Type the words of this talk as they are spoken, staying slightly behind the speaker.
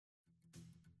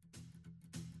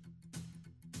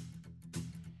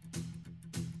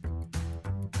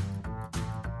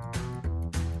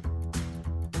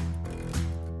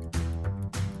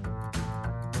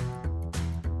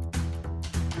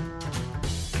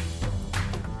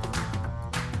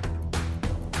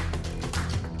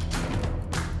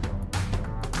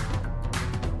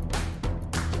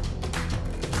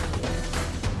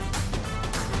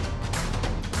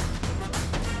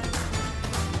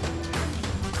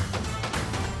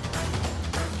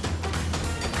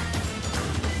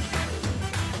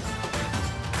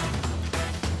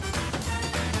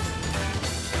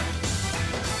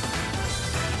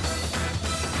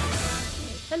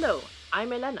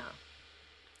I'm Elena,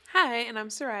 Hi, and I'm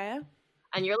Soraya.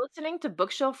 and you're listening to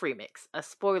Bookshelf Remix, a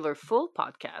spoiler full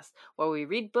podcast where we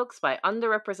read books by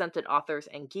underrepresented authors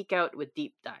and geek out with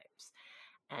deep dives.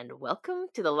 And welcome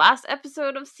to the last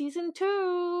episode of season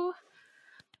 2.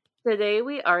 Today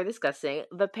we are discussing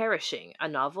The Perishing, a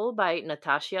novel by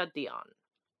Natasha Dion.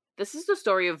 This is the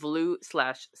story of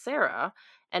Lou/Sarah,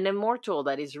 an immortal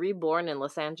that is reborn in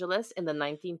Los Angeles in the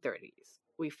 1930s.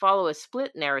 We follow a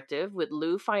split narrative with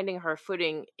Lou finding her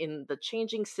footing in the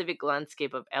changing civic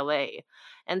landscape of LA,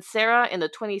 and Sarah in the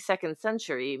 22nd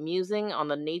century musing on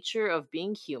the nature of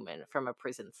being human from a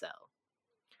prison cell.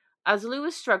 As Lou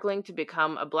is struggling to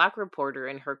become a black reporter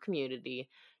in her community,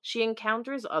 she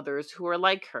encounters others who are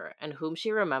like her and whom she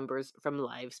remembers from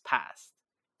lives past.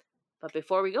 But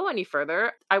before we go any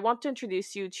further, I want to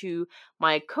introduce you to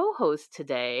my co-host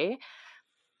today,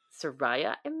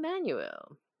 Soraya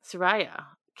Emmanuel. Soraya,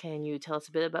 can you tell us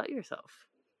a bit about yourself?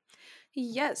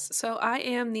 Yes, so I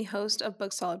am the host of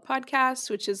Book Solid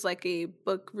Podcast, which is like a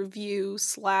book review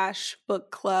slash book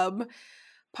club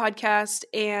podcast,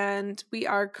 and we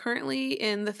are currently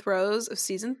in the throes of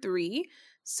season 3.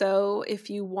 So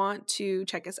if you want to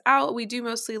check us out, we do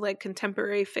mostly like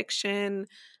contemporary fiction,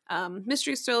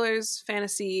 mystery thrillers,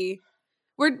 fantasy.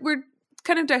 We're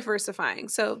kind of diversifying,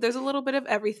 so there's a little bit of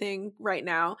everything right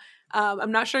now.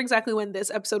 I'm not sure exactly when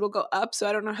this episode will go up, so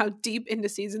I don't know how deep into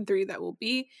season 3 that will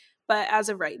be. But as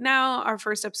of right now, our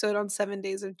first episode on 7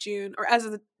 days of June, or as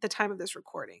of the time of this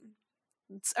recording,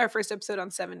 our first episode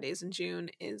on 7 days in June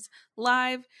is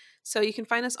live. So you can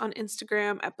find us on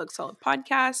Instagram at Book Solid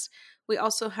Podcast. We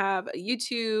also have a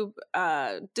YouTube,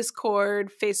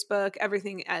 Discord, Facebook,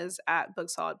 everything as at Book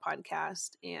Solid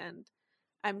Podcast. And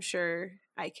I'm sure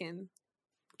I can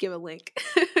give a link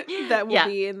that will Yeah,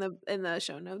 be in the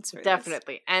show notes for this.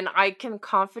 definitely. And I can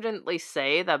confidently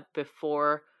say that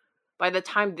by the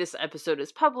time this episode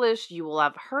is published, you will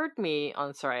have heard me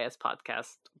on Soraya's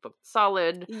podcast, Book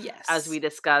Solid, as we Yes.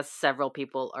 discuss Several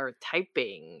People Are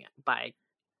Typing by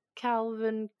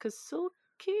Calvin Kasulki.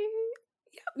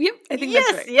 Yep. I think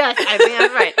that's Yes, right. yes, I think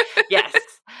that's right. Yes.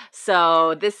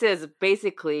 So this is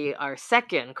basically our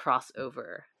second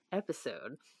crossover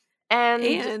episode. And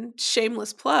And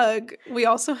shameless plug, we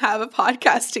also have a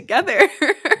podcast together.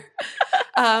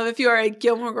 If you are a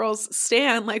Gilmore Girls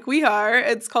stan like we are,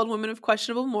 it's called Women of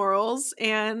Questionable Morals,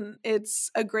 and it's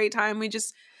a great time. We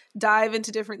just dive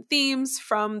into different themes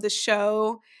from the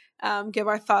show, give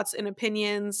our thoughts and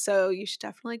opinions. So you should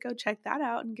definitely go check that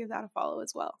out and give that a follow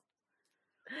as well.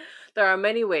 there are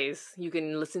many ways you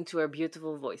can listen to our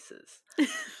beautiful voices.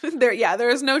 There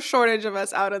is no shortage of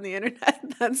us out on the internet,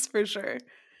 that's for sure.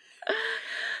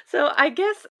 So I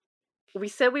guess we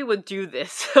said we would do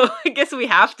this, so I guess we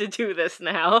have to do this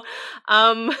now.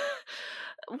 Um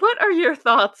what are your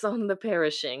thoughts on The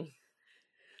Perishing?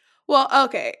 Well,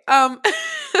 okay.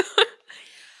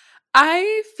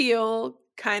 I feel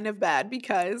kind of bad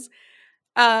because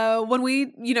when we,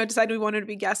 decided we wanted to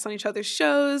be guests on each other's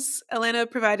shows, Elena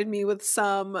provided me with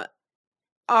some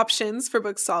options for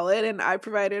Book Solid, and I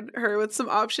provided her with some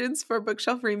options for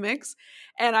Bookshelf Remix,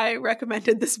 and I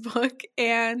recommended this book,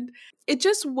 and it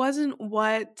just wasn't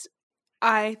what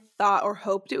I thought or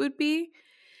hoped it would be.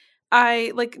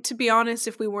 I like, to be honest,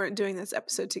 if we weren't doing this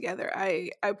episode together,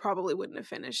 I probably wouldn't have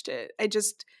finished it. I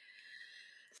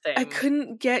Same.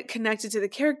 couldn't get connected to the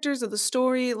characters or the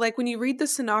story. Like when you read the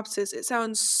synopsis, it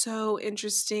sounds so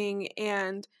interesting,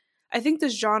 and I think the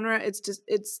genre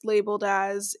it's labeled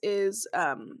as is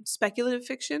speculative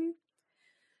fiction.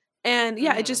 And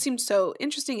yeah, it just Mhm. seemed so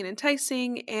interesting and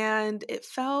enticing, and it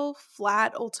fell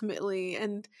flat ultimately.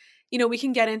 And we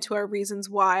can get into our reasons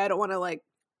why. I don't want to like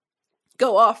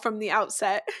go off from the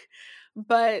outset,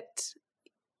 but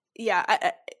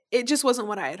yeah, it just wasn't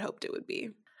what I had hoped it would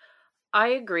be. I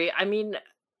agree. I mean,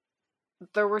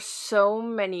 there were so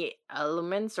many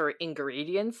elements or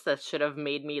ingredients that should have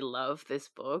made me love this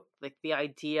book. Like the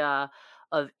idea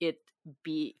of it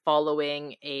be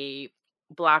following a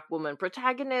black woman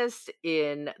protagonist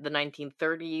in the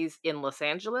 1930s in Los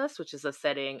Angeles, which is a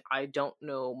setting I don't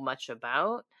know much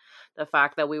about. The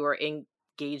fact that we were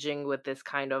engaging with this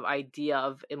kind of idea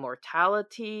of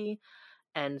immortality,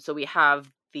 and so we have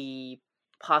the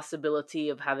possibility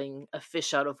of having a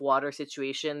fish out of water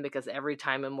situation because every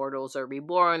time immortals are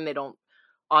reborn, they don't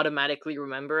automatically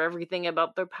remember everything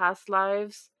about their past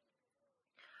lives.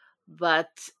 But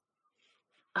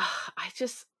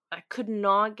I could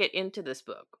not get into this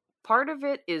book. Part of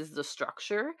it is the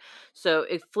structure. So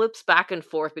it flips back and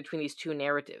forth between these two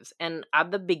narratives. And at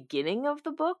the beginning of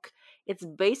the book, it's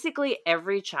basically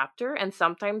every chapter, and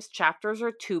sometimes chapters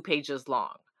are 2 pages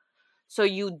long. So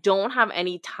you don't have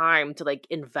any time to like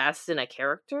invest in a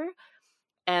character.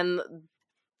 And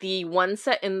the one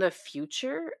set in the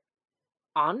future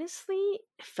honestly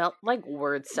felt like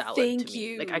word salad to Thank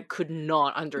me. Like I you. could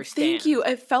not Thank you. understand.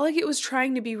 I felt like it was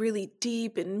trying to be really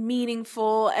deep and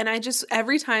meaningful. And I just,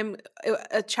 every time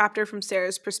a chapter from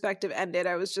Sarah's perspective ended,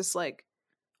 I was just like,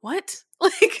 what?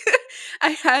 Like, I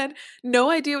had no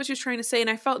idea what she was trying to say. And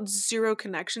I felt zero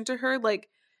connection to her, like,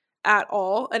 at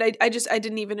all. And I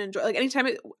didn't even enjoy, like, anytime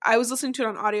I was listening to it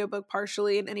on audiobook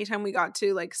partially. And anytime we got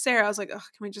to, like, Sarah, I was like, oh,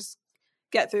 can we just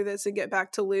get through this and get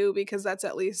back to Lou? Because that's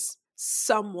at least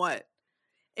somewhat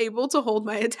able to hold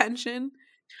my attention.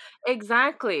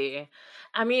 Exactly.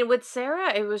 I mean, with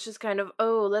Sarah, it was just kind of,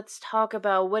 oh, let's talk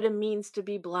about what it means to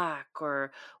be black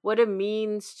or what it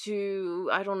means to,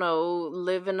 I don't know,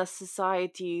 live in a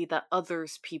society that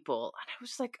others people. And I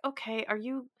was like, okay, are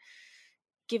you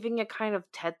giving a kind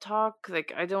of TED talk?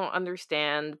 Like, I don't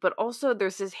understand. But also,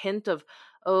 there's this hint of,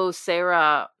 oh,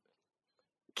 Sarah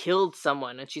killed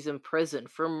someone and she's in prison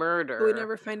for But we murder.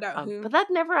 never find out But who. that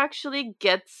never actually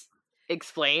gets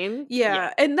explained. Yeah.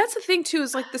 Yeah, and that's the thing too,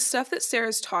 is like the stuff that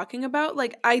Sarah's talking about,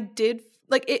 like I did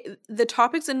like it, the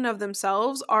topics in and of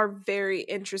themselves are very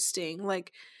interesting.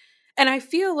 Like, and I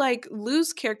feel like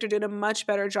Lou's character did a much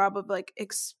better job of like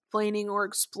explaining or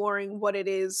exploring what it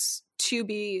is to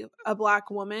be a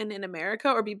black woman in America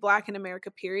or be black in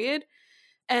America, period.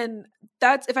 And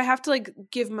that's, if I have to like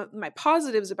give my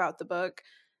positives about the book,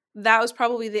 that was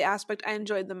probably the aspect I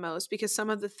enjoyed the most, because some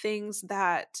of the things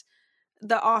that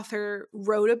the author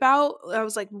wrote about, I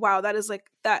was like, wow, that is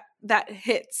like that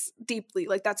hits deeply.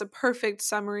 Like that's a perfect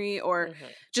summary, or Mhm.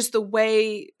 just the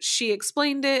way she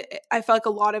explained it. I felt like a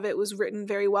lot of it was written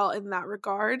very well in that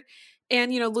regard.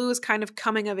 And Lou is kind of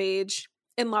coming of age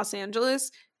in Los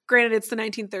Angeles. Granted, it's the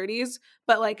 1930s,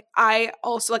 but like I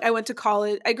also, like, I went to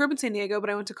college. I grew up in San Diego, but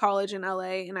I went to college in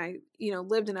LA, and I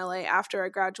lived in LA after I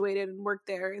graduated and worked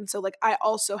there. And so like I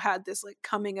also had this like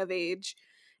coming of age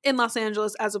in Los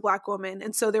Angeles as a black woman.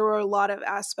 And so there were a lot of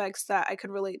aspects that I could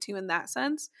relate to in that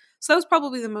sense. So that was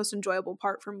probably the most enjoyable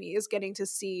part for me, is getting to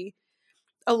see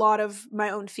a lot of my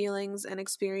own feelings and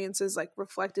experiences like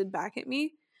reflected back at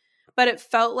me. But it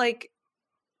felt like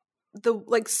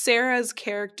Sarah's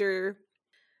character,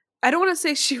 I don't want to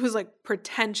say she was like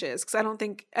pretentious, because I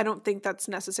don't think that's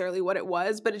necessarily what it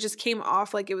was, but it just came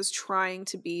off like it was trying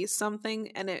to be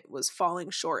something and it was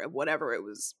falling short of whatever it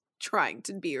was trying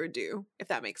to be or do, if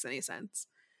that makes any sense.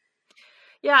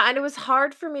 Yeah, and it was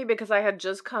hard for me because I had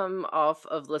just come off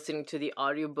of listening to the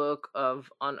audiobook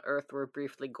of On Earth We're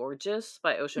Briefly Gorgeous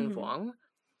by Ocean Mhm. Vuong.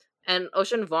 And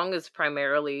Ocean Vuong is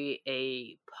primarily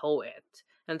a poet.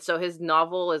 And so his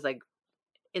novel is like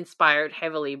inspired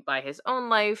heavily by his own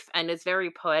life and is very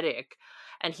poetic.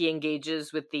 And he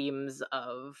engages with themes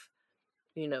of,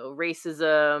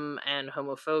 racism and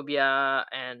homophobia,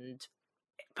 and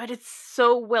but it's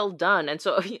so well done. And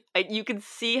so you can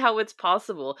see how it's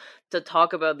possible to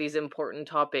talk about these important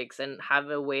topics and have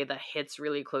a way that hits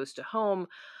really close to home.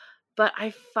 But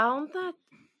I found that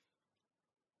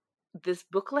this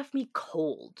book left me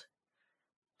cold.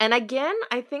 And again,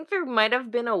 I think there might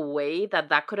have been a way that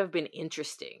that could have been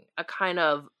interesting, a kind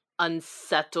of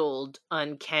unsettled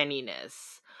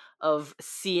uncanniness of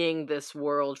seeing this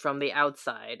world from the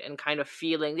outside and kind of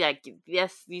feeling like,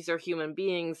 yes, these are human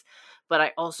beings, but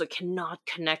I also cannot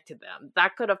connect to them.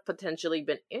 That could have potentially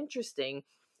been interesting,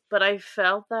 but I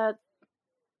felt that,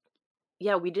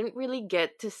 yeah, we didn't really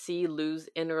get to see Lou's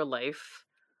inner life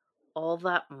all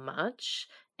that much,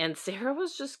 and Sarah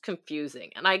was just confusing.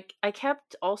 And I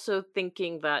kept also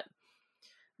thinking that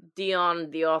Dion,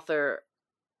 the author,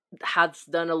 has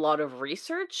done a lot of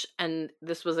research, and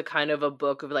this was a kind of a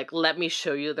book of like, let me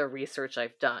show you the research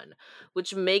I've done,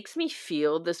 which makes me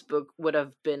feel this book would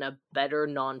have been a better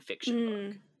nonfiction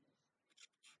book. Mm.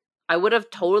 I would have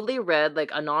totally read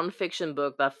like a nonfiction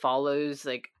book that follows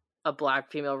like a black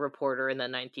female reporter in the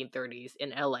 1930s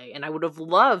in LA, and I would have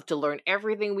loved to learn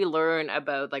everything we learn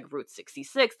about like Route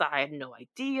 66 that I had no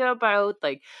idea about,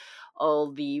 like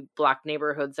all the black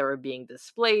neighborhoods that were being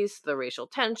displaced, the racial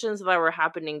tensions that were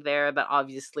happening there that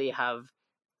obviously have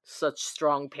such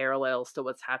strong parallels to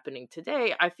what's happening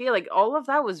today. I feel like all of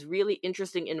that was really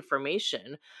interesting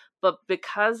information, but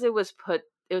because it was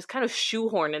kind of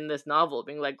shoehorned in this novel,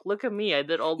 being like, look at me, I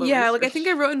did all the Yeah, like I think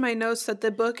I research. wrote in my notes that the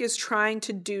book is trying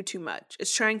to do too much.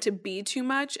 It's trying to be too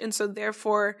much. And so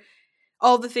therefore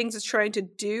all the things it's trying to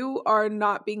do are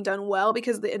not being done well,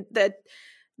 because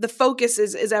the focus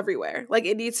is everywhere. Like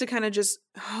it needs to kind of just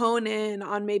hone in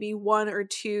on maybe one or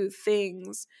two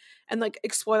things and like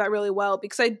explore that really well,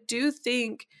 because I do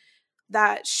think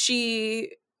that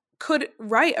she could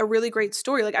write a really great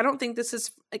story. Like, I don't think this is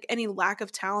like any lack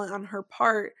of talent on her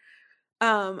part.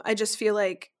 I just feel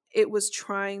like it was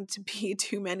trying to be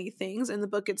too many things, and the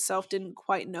book itself didn't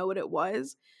quite know what it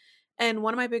was. And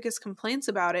one of my biggest complaints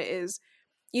about it is,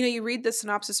 you read the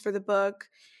synopsis for the book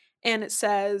and it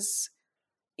says,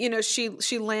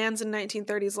 she lands in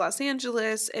 1930s Los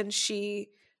Angeles and she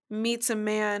meets a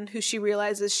man who she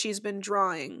realizes she's been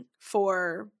drawing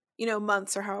for,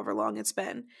 months or however long it's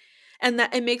been. And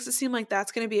that it makes it seem like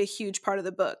that's going to be a huge part of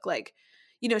the book. Like,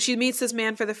 she meets this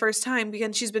man for the first time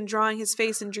because she's been drawing his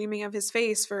face and dreaming of his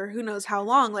face for who knows how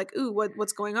long. Like, ooh,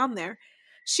 what's going on there?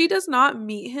 She does not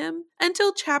meet him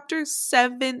until chapter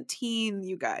 17,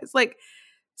 you guys. Like,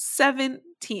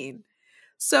 17.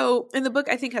 So, in the book,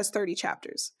 I think has 30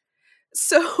 chapters.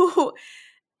 So,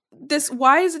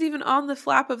 why is it even on the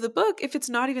flap of the book if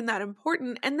it's not even that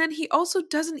important? And then he also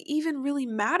doesn't even really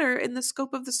matter in the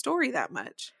scope of the story that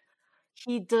much.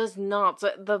 He does not.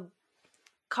 So the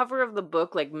cover of the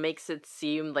book like makes it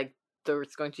seem like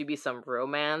there's going to be some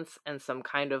romance and some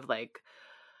kind of like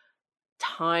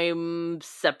time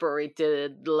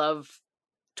separated, love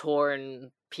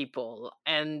torn people,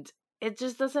 and it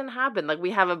just doesn't happen. Like, we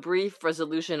have a brief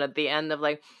resolution at the end of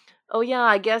like, oh yeah,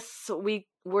 I guess we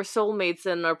were soulmates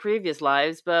in our previous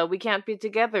lives, but we can't be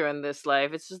together in this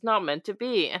life. It's just not meant to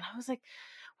be. And I was like,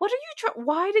 what are you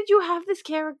why did you have this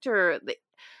character?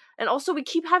 And also, we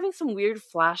keep having some weird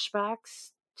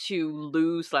flashbacks to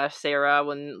Lou/Sarah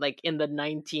when, like, in the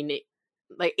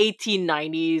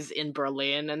 1890s in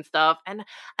Berlin and stuff. And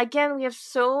again, we have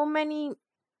so many,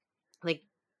 like,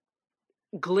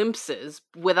 glimpses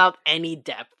without any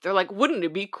depth. They're like, wouldn't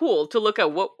it be cool to look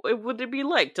at what it would it be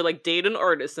like to like date an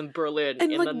artist in Berlin?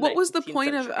 And in like, the what was the 19th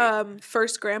point century? of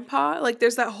First Grandpa? Like,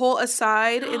 there's that whole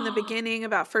aside in the beginning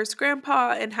about First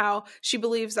Grandpa and how she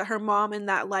believes that her mom in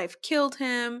that life killed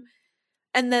him.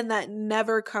 And then that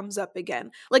never comes up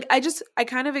again. Like, I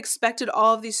kind of expected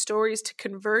all of these stories to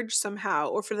converge somehow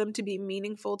or for them to be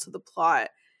meaningful to the plot.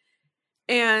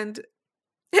 And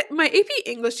my AP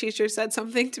English teacher said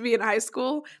something to me in high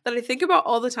school that I think about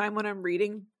all the time when I'm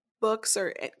reading books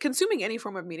or consuming any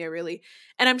form of media, really.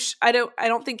 And I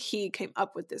don't think he came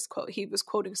up with this quote. He was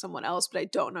quoting someone else, but I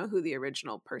don't know who the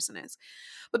original person is.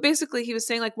 But basically, he was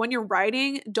saying, like, when you're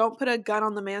writing, don't put a gun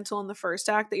on the mantle in the first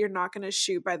act that you're not going to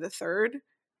shoot by the third,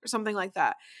 or something like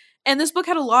that. And this book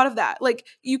had a lot of that. Like,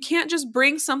 you can't just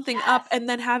bring something up and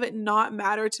then have it not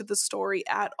matter to the story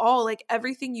at all. Like,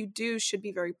 everything you do should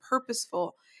be very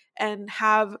purposeful and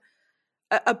have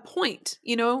a point,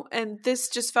 And this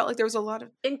just felt like there was a lot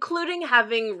of, including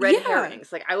having red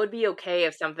herrings. Like, I would be okay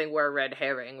if something were a red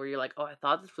herring where you're like, oh, I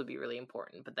thought this would be really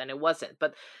important, but then it wasn't.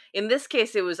 But in this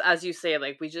case, it was, as you say,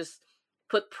 like, we just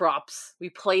put props, we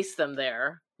place them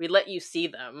there, we let you see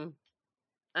them,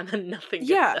 and then nothing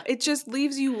gets done. It just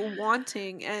leaves you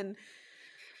wanting. And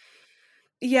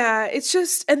it's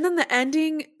just, and then the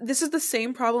ending, this is the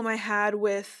same problem I had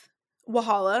with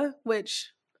Wahala,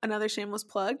 which, another shameless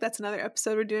plug, that's another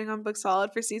episode we're doing on Book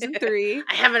Solid for season 3.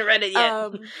 I haven't read it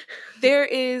yet. There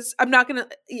is, I'm not gonna,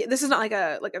 this is not like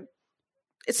a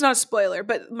it's not a spoiler,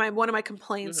 but one of my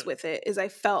complaints with it is I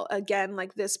felt, again,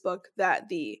 like this book, that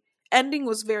the ending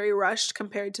was very rushed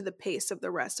compared to the pace of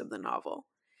the rest of the novel.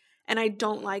 And I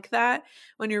don't like that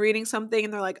when you're reading something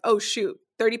and they're like, oh shoot,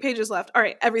 30 pages left. All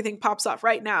right, everything pops off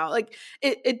right now. Like,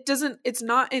 it doesn't, it's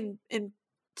not in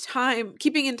time,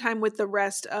 keeping in time with the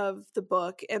rest of the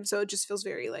book. And so it just feels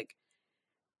very like,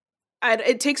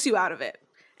 it takes you out of it.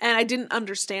 And I didn't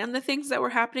understand the things that were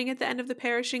happening at the end of The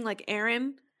Perishing. Like,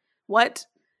 Aaron, what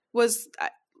was,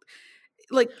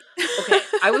 like... Okay,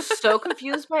 I was so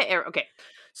confused by Aaron. Okay,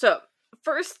 so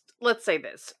first, let's say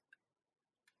this.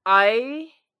 I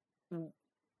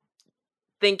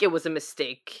think it was a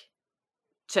mistake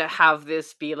to have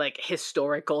this be like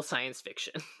historical science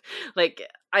fiction. Like,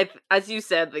 as you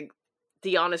said, like,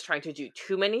 Dion is trying to do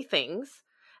too many things,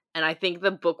 and I think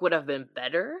the book would have been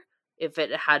better if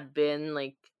it had been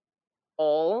like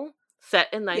all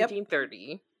set in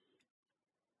 1930,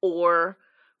 or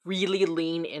really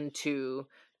lean into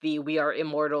the we are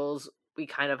immortals, we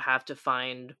kind of have to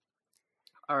find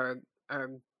our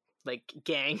like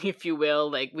gang, if you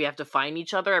will, like we have to find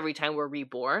each other every time we're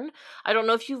reborn. I don't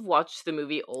know if you've watched the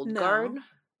movie Old Guard,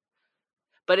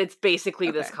 but it's basically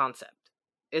this concept.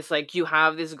 It's like you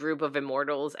have this group of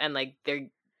immortals and like they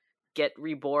get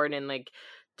reborn in like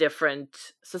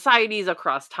different societies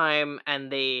across time,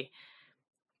 and they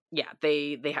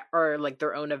are like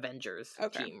their own Avengers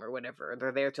team or whatever.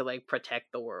 They're there to like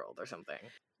protect the world or something.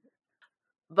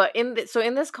 But in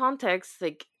this context,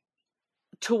 like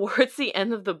towards the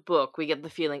end of the book, we get the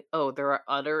feeling, oh, there are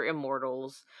other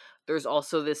immortals there's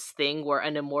also this thing where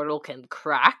an immortal can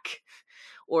crack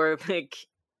or like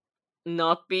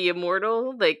not be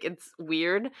immortal. Like, it's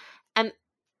weird. And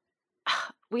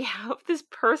we have this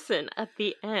person at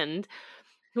the end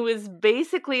who is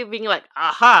basically being like,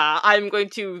 aha, I'm going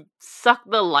to suck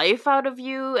the life out of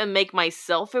you and make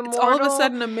myself It's all of a immortal.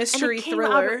 sudden a And mystery it came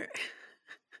out of thriller.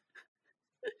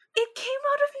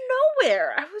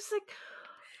 nowhere. I was like,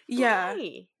 Yeah.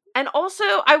 why? And also,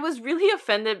 I was really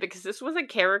offended because this was a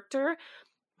character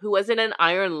who was in an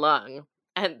iron lung.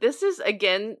 And this is,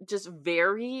 again, just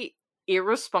very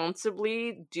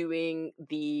irresponsibly doing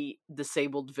the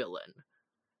disabled villain.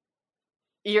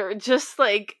 You're just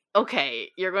like, okay,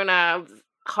 you're gonna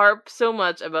harp so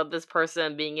much about this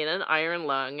person being in an iron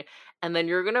lung, and then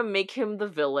you're gonna make him the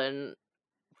villain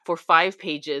for 5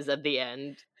 pages at the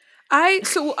end. I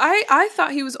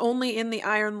thought he was only in the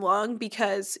iron lung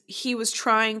because he was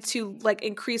trying to like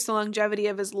increase the longevity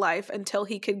of his life until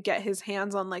he could get his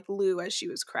hands on like Lou as she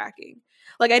was cracking.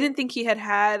 Like I didn't think he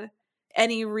had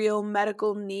any real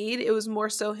medical need. It was more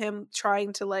so him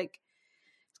trying to like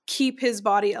keep his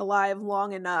body alive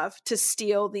long enough to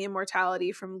steal the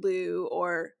immortality from Lou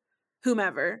or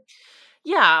whomever.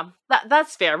 Yeah,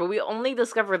 that's fair, but we only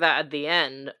discover that at the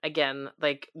end. Again,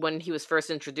 like when he was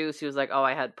first introduced, he was like, "Oh,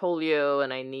 I had polio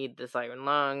and I need this iron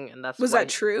lung," and that's Was why that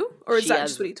true? Or is she, that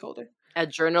just as what he told her? a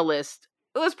journalist,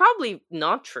 it was probably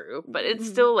not true, but it's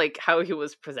still like how he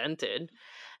was presented.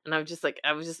 And I was just,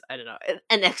 I don't know,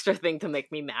 an extra thing to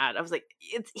make me mad. I was like,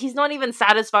 he's not even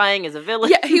satisfying as a villain.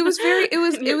 Yeah, he was very, it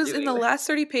was And you're in doing the this. last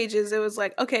 30 pages, it was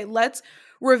like, okay, let's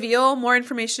reveal more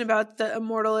information about the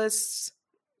Immortalists,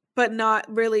 but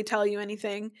not really tell you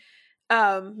anything.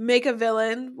 Make a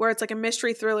villain where it's like a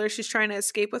mystery thriller. She's trying to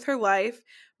escape with her life.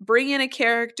 Bring in a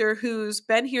character who's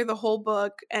been here the whole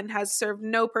book and has served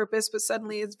no purpose, but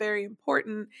suddenly is very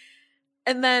important.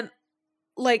 And then,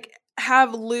 like,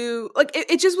 have Lou, like,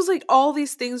 it just was like all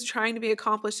these things trying to be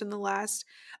accomplished in the last.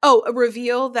 Oh, a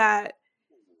reveal that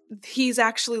he's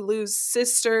actually Lou's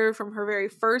sister from her very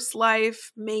first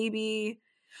life, maybe.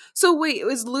 So wait,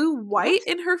 was Lou white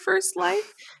in her first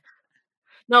life?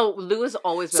 No, Lou has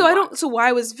always been So black. so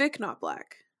why was Vic not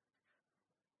black?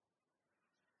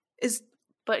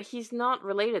 But he's not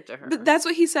related to her. But that's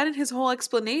what he said in his whole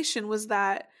explanation, was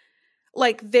that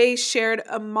like they shared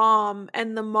a mom,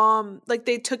 and the mom, like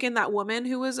they took in that woman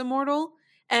who was immortal,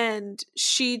 and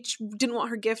she didn't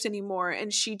want her gift anymore,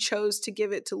 and she chose to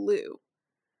give it to Lou.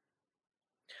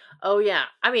 Oh yeah,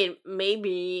 I mean,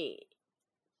 maybe.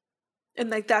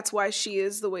 And like that's why she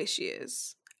is the way she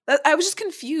is. I was just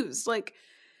confused. Like,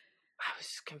 I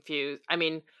was confused. I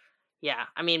mean, yeah,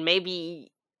 I mean,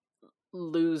 maybe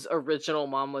Lou's original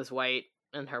mom was white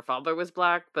and her father was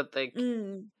black, but like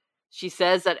she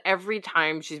says that every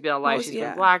time she's been alive, she's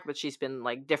been black, but she's been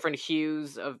like different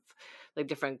hues of, like,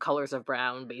 different colors of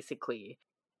brown, basically.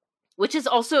 Which is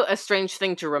also a strange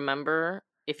thing to remember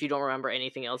if you don't remember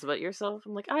anything else about yourself.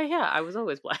 I'm like, oh yeah, I was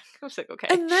always black. I was like, okay.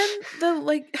 And then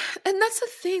and that's the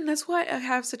thing. That's why I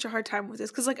have such a hard time with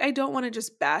this, because like I don't want to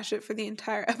just bash it for the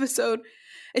entire episode.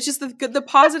 It's just the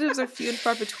positives are few and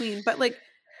far between. But like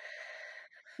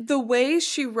the way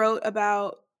she wrote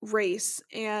about race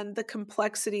and the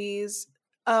complexities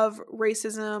of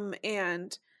racism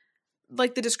and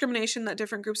like the discrimination that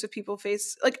different groups of people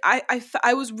face, like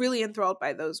I was really enthralled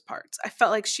by those parts. I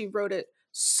felt like she wrote it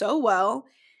so well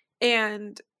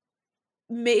and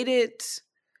made it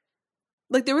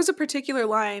like there was a particular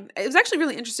line. It was actually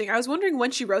really interesting. I was wondering when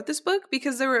she wrote this book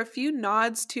because there were a few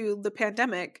nods to the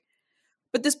pandemic,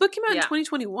 but this book came out in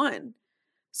 2021.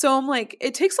 So I'm like,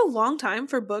 it takes a long time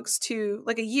for books to,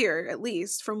 like a year at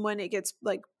least from when it gets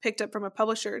like picked up from a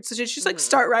publisher. So did she just like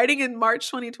start writing in March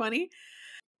 2020?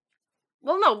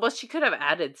 Well, no, but she could have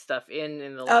added stuff in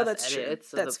the last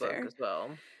edits of the book as well.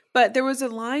 But there was a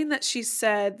line that she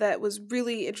said that was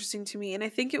really interesting to me, and I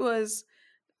think it was,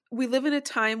 we live in a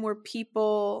time where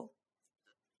people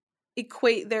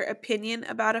equate their opinion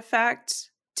about a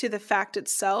fact to the fact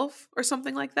itself or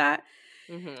something like that.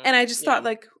 And I just thought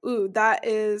like, ooh, that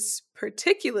is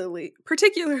particularly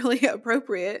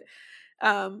appropriate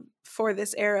for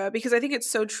this era, because I think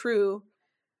it's so true.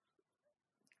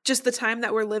 Just the time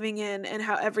that we're living in and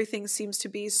how everything seems to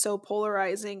be so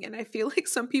polarizing. And I feel like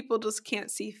some people just can't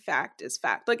see fact as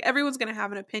fact. Like everyone's going to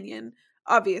have an opinion,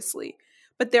 obviously.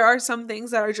 But there are some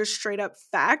things that are just straight up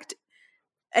fact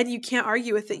and you can't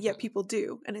argue with it, yet people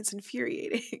do. And it's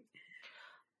infuriating.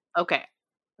 Okay.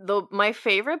 My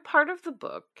favorite part of the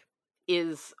book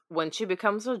is when she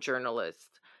becomes a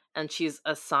journalist and she's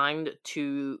assigned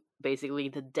to basically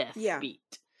the death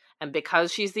beat. And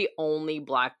because she's the only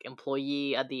black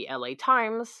employee at the LA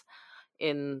Times,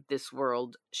 in this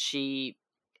world, she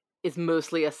is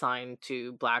mostly assigned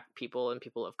to Black people and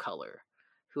people of color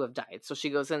who have died. So she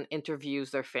goes and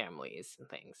interviews their families and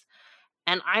things.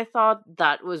 And I thought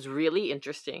that was really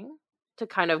interesting to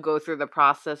kind of go through the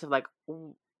process of like,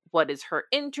 what is her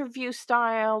interview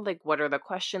style? Like, what are the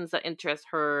questions that interest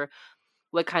her?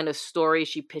 What kind of story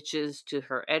she pitches to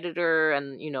her editor?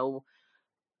 And,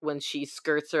 when she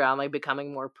skirts around like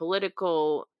becoming more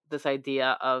political, this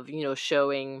idea of,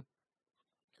 showing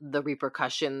the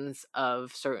repercussions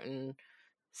of certain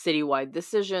citywide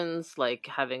decisions, like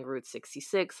having Route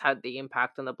 66 had the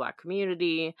impact on the Black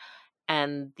community,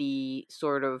 and the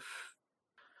sort of,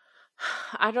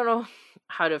 I don't know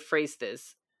how to phrase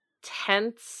this,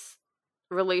 tense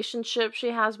relationship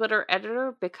she has with her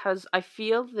editor, because I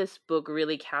feel this book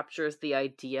really captures the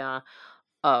idea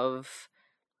of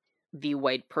the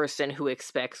white person who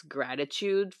expects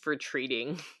gratitude for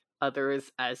treating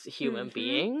others as human Mm-hmm.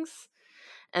 beings.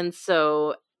 And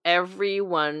so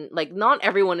everyone, like, not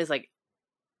everyone is like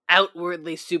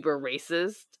outwardly super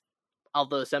racist,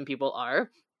 although some people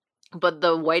are. But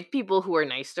the white people who are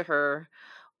nice to her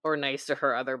or nice to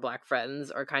her other Black friends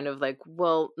are kind of like,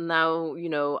 well, now,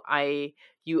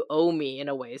 you owe me in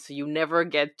a way. So you never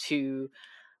get to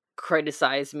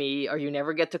criticize me, or you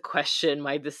never get to question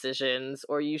my decisions,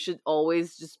 or you should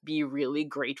always just be really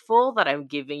grateful that I'm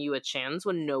giving you a chance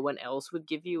when no one else would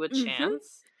give you a Mm-hmm.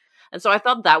 chance. And so I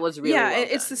thought that was really Yeah, well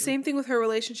it's the done. same thing with her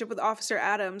relationship with Officer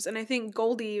Adams, and I think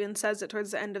Goldie even says it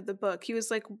towards the end of the book. He was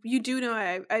like, "You do know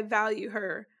I value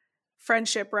her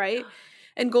friendship, right?"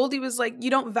 And Goldie was like,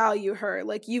 "You don't value her.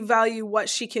 Like you value what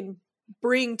she can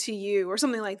bring to you, or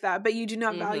something like that, but you do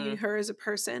not value Mm-hmm. her as a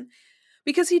person."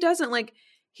 Because he doesn't, like,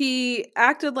 he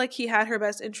acted like he had her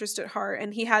best interest at heart,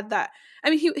 and he had that. I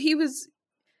mean, he was.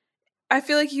 I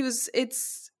feel like he was.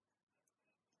 It's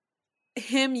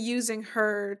him using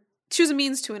her. She was a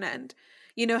means to an end,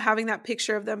 having that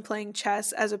picture of them playing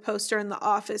chess as a poster in the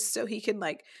office so he can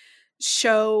like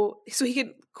so he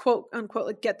could quote unquote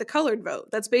like get the colored vote.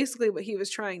 That's basically what he was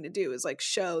trying to do, is like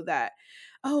show that,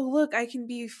 oh look, I can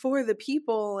be for the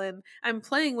people, and I'm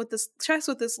playing with this chess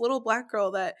with this little Black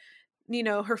girl that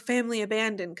her family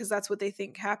abandoned because that's what they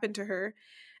think happened to her.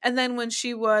 And then when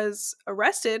she was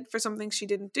arrested for something she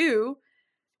didn't do,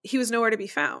 he was nowhere to be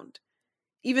found,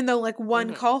 even though like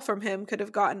one Mm-hmm. call from him could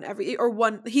have gotten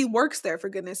he works there, for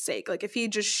goodness sake. Like if he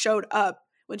just showed up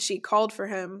when she called for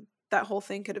him, that whole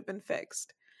thing could have been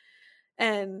fixed.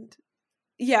 And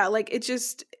yeah, like it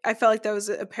just, I felt like that was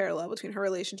a parallel between her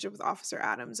relationship with Officer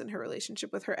Adams and her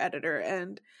relationship with her editor.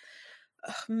 And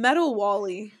Metal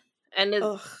Wally, And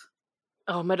ugh.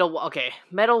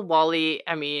 Metal Wally,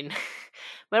 I mean,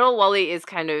 Metal Wally is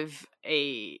kind of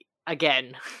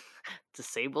again,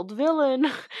 disabled villain.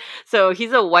 So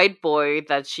he's a white boy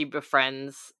that she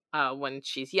befriends when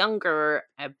she's younger,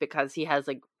 because he has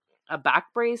like a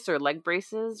back brace or leg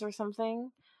braces or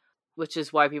something, which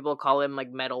is why people call him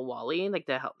like Metal Wally. Like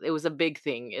it was a big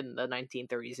thing in the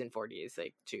 1930s and 40s,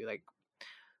 like to like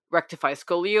rectify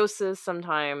scoliosis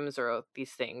sometimes, or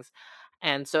these things.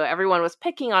 And so everyone was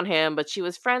picking on him, but she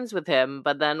was friends with him.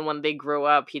 But then when they grow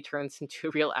up, he turns into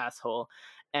a real asshole.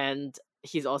 And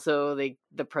he's also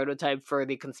the prototype for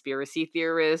the conspiracy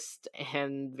theorist,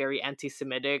 and very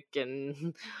anti-Semitic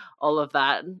and all of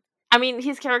that. I mean,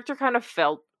 his character kind of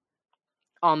felt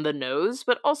on the nose,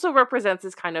 but also represents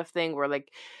this kind of thing where like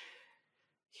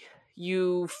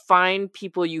you find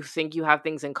people you think you have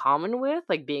things in common with,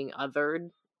 like being othered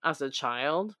as a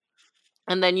child,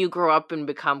 and then you grow up and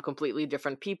become completely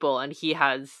different people. And he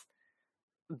has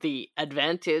the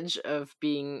advantage of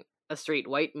being a straight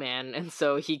white man, and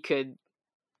so he could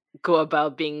go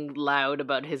about being loud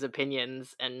about his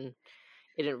opinions, and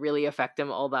it didn't really affect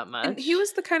him all that And he much.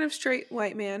 was the kind of straight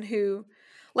white man who,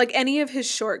 like, any of his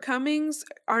shortcomings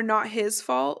are not his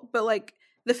fault, but like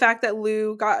the fact that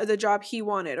Lou got the job he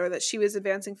wanted, or that she was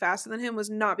advancing faster than him, was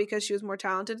not because she was more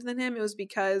talented than him. It was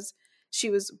because she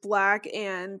was Black,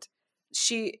 and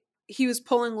he was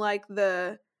pulling like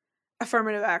the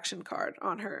affirmative action card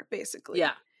on her, Yeah, basically.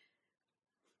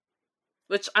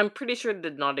 which I'm pretty sure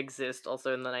did not exist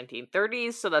also in the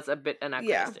 1930s, so that's a bit Yeah,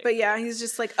 anachronistic. but yeah, he's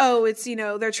just like, oh, it's,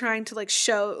 they're trying to like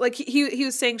show, like he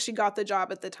was saying she got the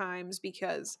job at the Times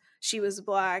because she was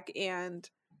Black, and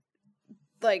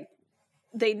like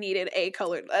they needed a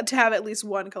colored to have at least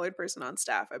one colored person on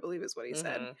staff, I believe is what he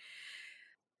said. Hmm.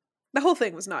 The whole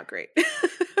thing was not great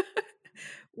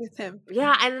with him.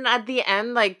 Yeah, and then at the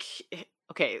end, like,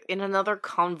 okay, in another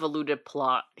convoluted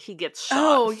plot, he gets shot.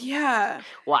 Oh yeah,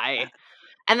 Why?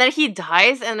 And then he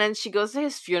dies, and then she goes to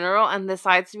his funeral and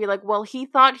decides to be like, well, he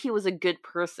thought he was a good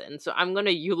person, so I'm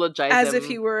gonna eulogize as if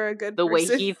he him were a good the way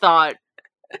person. he thought.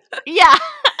 Yeah.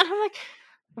 And I'm like,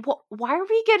 why are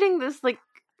we getting this, like,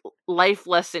 life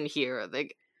lesson here?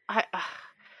 Like,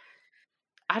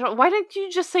 I don't. Why didn't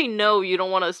you just say no? You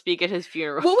don't want to speak at his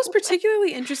funeral. What was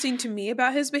particularly interesting to me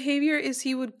about his behavior is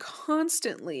he would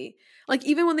constantly, like,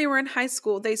 even when they were in high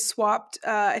school, they swapped.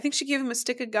 I think she gave him a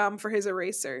stick of gum for his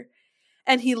eraser,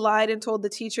 and he lied and told the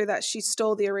teacher that she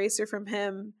stole the eraser from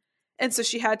him, and so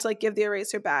she had to, like, give the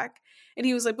eraser back. And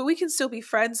he was like, "But we can still be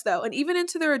friends, though." And even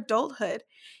into their adulthood,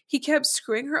 he kept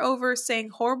screwing her over, saying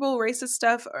horrible racist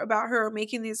stuff about her, or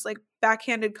making these, like,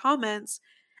 backhanded comments,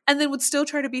 and then would still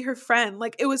try to be her friend.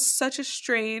 Like, it was such a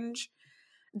strange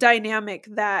dynamic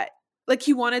that, like,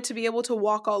 he wanted to be able to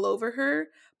walk all over her,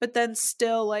 but then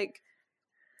still, like,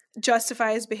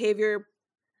 justify his behavior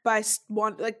by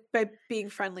by being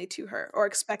friendly to her or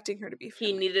expecting her to be He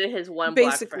friendly. needed his one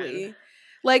black friend. Basically,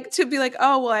 like, to be like,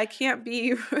 oh, well, I can't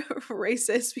be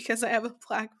racist because I have a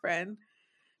black friend.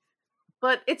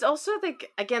 But it's also,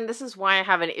 like, again, this is why I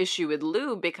have an issue with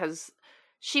Lou, because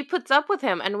she puts up with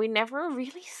him and we never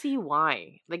really see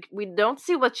why. Like, we don't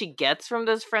see what she gets from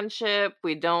this friendship.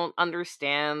 We don't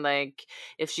understand, like,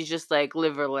 if she's just like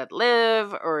live or let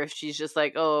live, or if she's just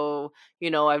like, oh,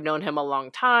 I've known him a long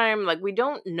time. Like, we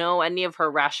don't know any of her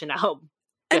rationale.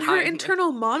 And her behind, like,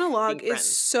 internal monologue being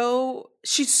is friends.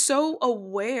 she's so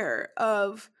aware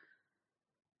of,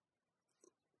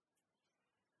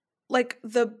 like,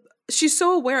 she's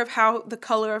so aware of how the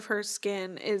color of her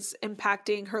skin is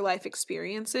impacting her life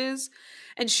experiences,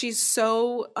 and she's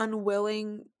so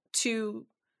unwilling to.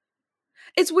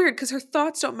 It's weird because her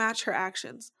thoughts don't match her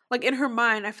actions. Like, in her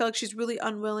mind, I feel like she's really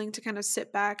unwilling to kind of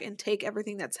sit back and take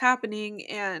everything that's happening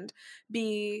and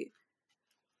be,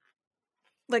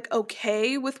 like,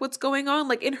 okay with what's going on.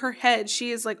 Like, in her head,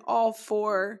 she is, like, all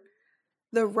for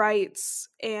the rights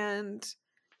and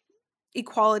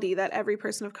equality that every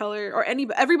person of color or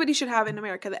everybody should have in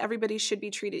America, that everybody should be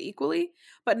treated equally,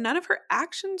 but none of her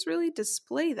actions really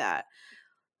display that.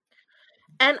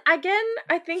 And again,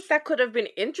 I think that could have been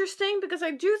interesting, because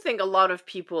I do think a lot of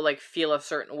people, like, feel a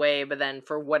certain way, but then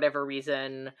for whatever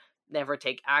reason never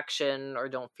take action or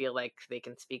don't feel like they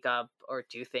can speak up or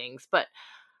do things. But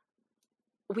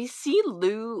we see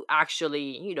Lou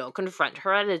actually, confront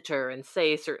her editor and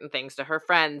say certain things to her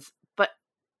friends, but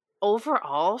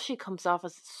overall she comes off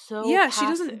as so passive. She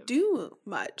doesn't do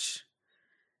much.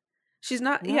 She's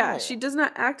not she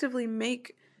doesn't actively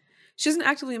make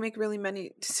really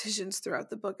many decisions throughout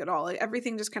the book at all. Like,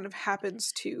 everything just kind of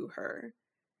happens to her.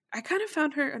 I kind of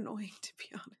found her annoying, to be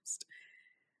honest.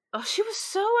 Oh, she was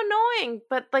so annoying,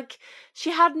 but, like,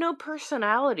 she had no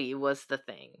personality was the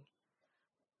thing.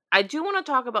 I do want to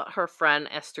talk about her friend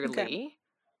Esther Lee,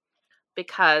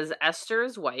 because Esther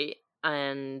is white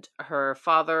and her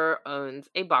father owns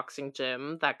a boxing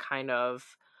gym that kind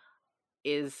of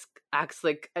acts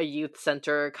like a youth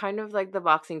center, kind of like the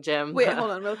boxing gym. Wait,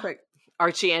 hold on real quick.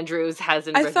 Archie Andrews has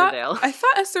in Riverdale. I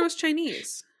thought Esther was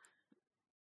Chinese.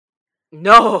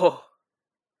 No,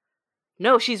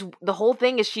 the whole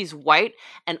thing is she's white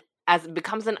and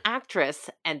becomes an actress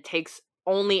and takes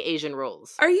only Asian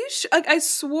roles. Are you like, I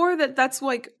swore that's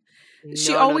like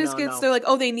she always gets. They're like,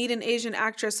 oh, they need an Asian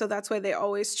actress, so that's why they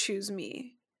always choose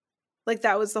me. Like,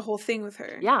 that was the whole thing with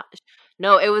her. Yeah.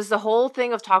 No, it was the whole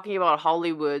thing of talking about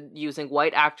Hollywood using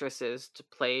white actresses to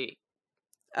play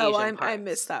Asian parts. I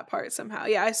missed that part somehow.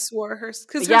 Yeah, I swore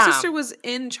because her sister was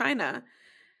in China.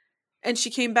 And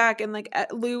she came back and, like,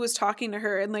 Lou was talking to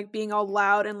her and, like, being all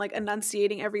loud and, like,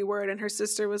 enunciating every word. And her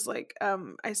sister was like,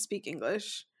 I speak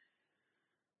English.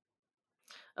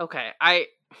 Okay.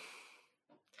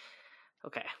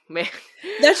 Okay.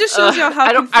 That just shows you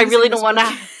how I really don't want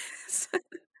to.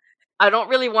 I don't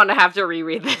really want to have to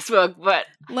reread this book, but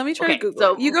let me try to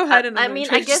Google it. You go ahead and I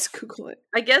guess Google it.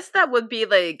 I guess that would be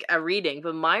like a reading,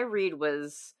 but my read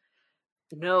was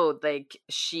like,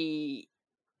 she,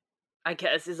 I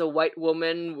guess, is a white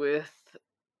woman with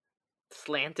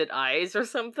slanted eyes or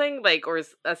something, like, or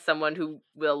as someone who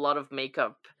with a lot of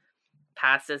makeup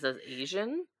passes as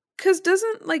Asian. Because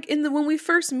doesn't, like, when we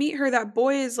first meet her, that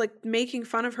boy is, like, making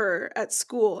fun of her at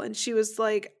school, and she was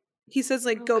like, he says,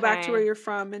 like, go back to where you're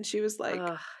from, and she was like,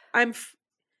 I'm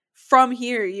from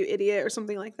here, you idiot, or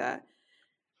something like that.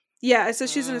 Yeah, it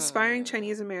says she's an aspiring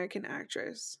Chinese American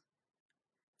actress.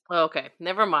 Okay,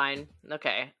 never mind.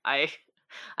 Okay, I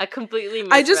completely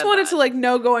I just wanted to, like,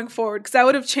 know going forward, because that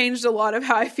would have changed a lot of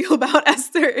how I feel about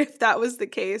Esther if that was the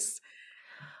case.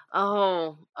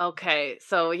 Oh, okay.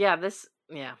 So, yeah.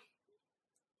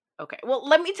 Okay, well,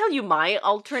 let me tell you my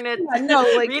alternate. Yeah, no,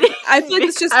 like, reading, I feel like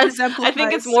it's just exemplifies. I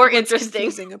think it's more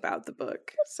interesting about the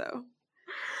book. So,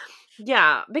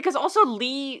 yeah, because also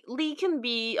Lee can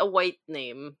be a white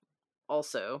name,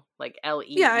 also, like Lee.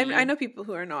 Yeah, I know people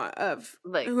who are not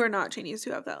Like, who are not Chinese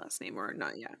who have that last name or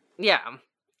not yet. yeah.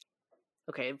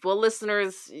 Okay, well,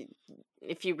 listeners,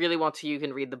 if you really want to, you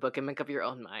can read the book and make up your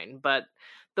own mind. But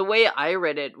the way I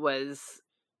read it was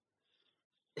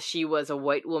she was a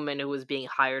white woman who was being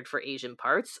hired for Asian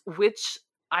parts, which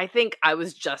I think I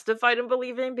was justified in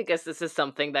believing because this is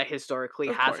something that historically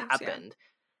Of has course, happened.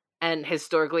 And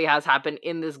historically has happened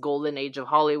in this golden age of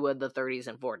Hollywood, the 30s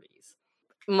and 40s.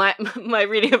 My my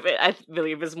reading of it, I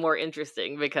believe, is more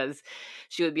interesting because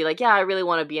she would be like, "Yeah, I really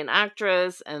want to be an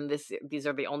actress, and these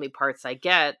are the only parts I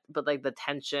get." But like the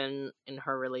tension in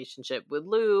her relationship with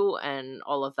Lou and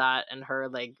all of that, and her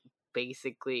like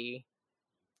basically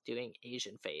doing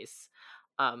Asian face.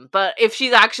 But if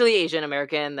she's actually Asian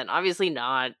American, then obviously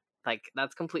not. Like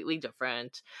that's completely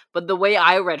different. But the way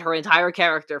I read her entire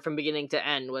character from beginning to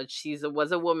end was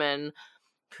was a woman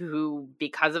who,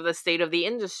 because of the state of the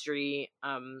industry,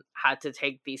 had to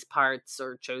take these parts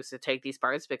or chose to take these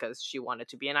parts because she wanted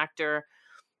to be an actor.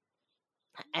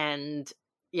 And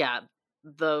yeah,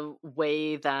 the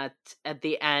way that at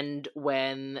the end,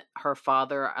 when her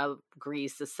father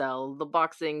agrees to sell the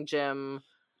boxing gym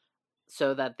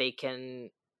so that they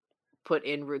can put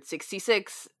in Route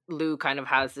 66, Lou kind of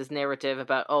has this narrative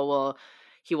about, oh, well,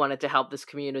 he wanted to help this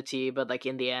community, but like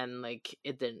in the end, like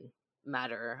it didn't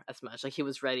matter as much. Like he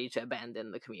was ready to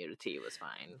abandon the community. It was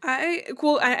fine.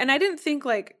 I didn't think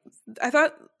like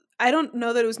I don't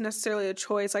know that it was necessarily a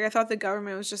choice. Like I thought the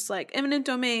government was just like eminent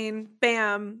domain,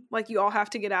 bam, like you all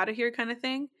have to get out of here kind of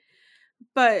thing.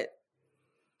 But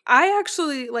I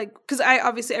actually like because I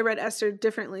read Esther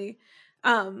differently.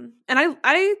 And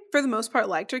I for the most part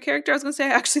liked her character. I was gonna say I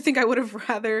actually think I would have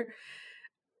rather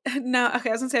no, okay,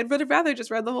 I was gonna say I'd rather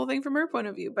just read the whole thing from her point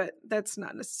of view, but that's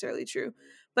not necessarily true.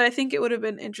 But I think it would have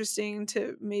been interesting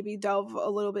to maybe delve a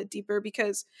little bit deeper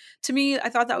because to me, I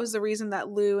thought that was the reason that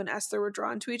Lou and Esther were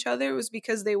drawn to each other was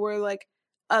because they were like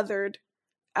othered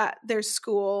at their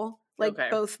school, like Okay.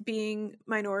 both being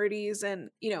minorities and,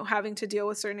 you know, having to deal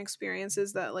with certain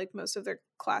experiences that like most of their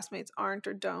classmates aren't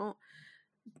or don't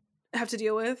have to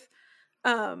deal with.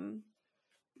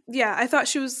 Yeah, I thought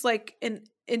she was like an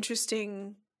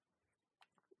interesting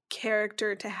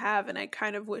character to have, and I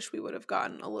kind of wish we would have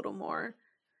gotten a little more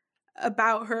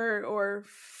about her or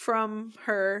from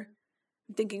her.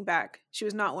 Thinking back, she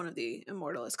was not one of the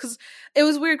immortalists because it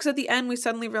was weird because at the end we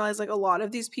suddenly realized like a lot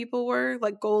of these people were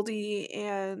like Goldie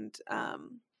and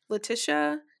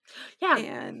Letitia Yeah.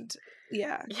 and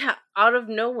yeah Out of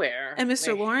nowhere. and Mr.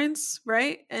 Like, Lawrence,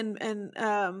 right? And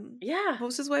yeah. what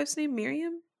was his wife's name?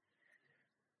 Miriam,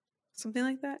 something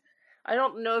like that. I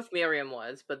don't know if Miriam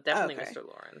was, but definitely Okay. Mr.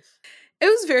 Lawrence. It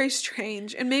was very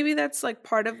strange, and maybe that's like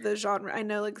part of the genre. I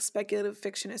know like speculative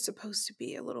fiction is supposed to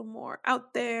be a little more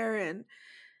out there, and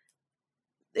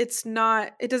it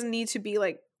doesn't need to be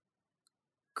like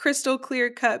crystal clear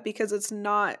cut because it's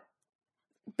not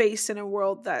based in a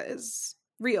world that is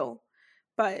real.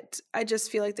 But I just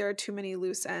feel like there are too many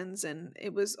loose ends, and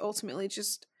it was ultimately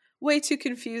just way too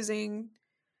confusing,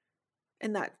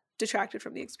 and that detracted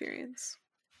from the experience.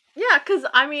 Yeah, because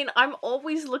I mean, I'm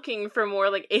always looking for more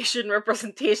like Asian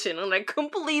representation, and I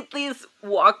completely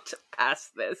walked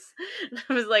past this.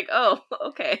 I was like, oh,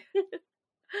 okay.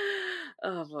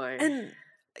 Oh boy. And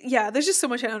yeah, there's just so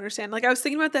much I don't understand. Like I was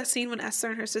thinking about that scene when Esther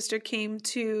and her sister came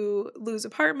to Lou's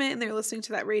apartment and they were listening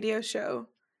to that radio show.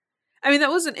 I mean,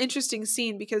 that was an interesting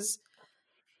scene because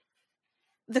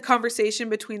the conversation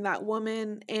between that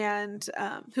woman and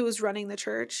who was running the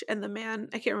church and the man,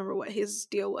 I can't remember what his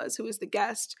deal was, who was the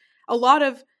guest. A lot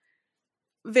of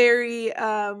very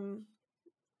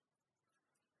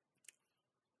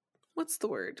what's the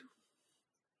word?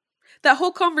 That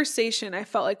whole conversation I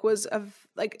felt like was of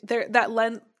like there that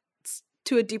lent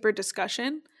to a deeper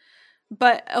discussion,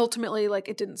 but ultimately like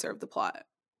it didn't serve the plot.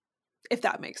 If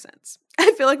that makes sense.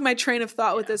 I feel like my train of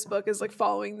thought with this book is like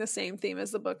following the same theme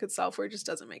as the book itself, where it just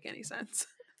doesn't make any sense.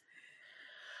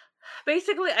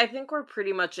 Basically, I think we're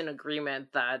pretty much in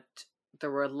agreement that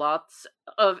there were lots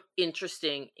of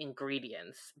interesting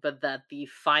ingredients, but that the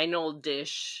final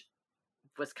dish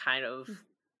was kind of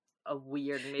a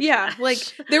weird mishmash. Yeah, like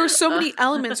there were so many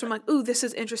elements from like, ooh, this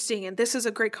is interesting and this is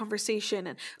a great conversation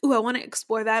and ooh, I want to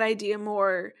explore that idea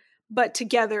more, but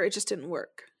together it just didn't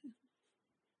work.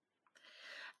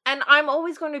 And I'm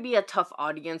always going to be a tough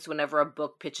audience whenever a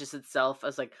book pitches itself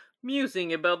as like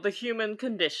musing about the human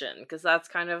condition, because that's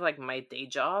kind of like my day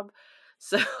job.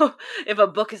 So if a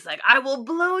book is like, I will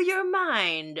blow your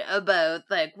mind about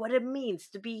like what it means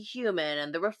to be human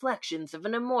and the reflections of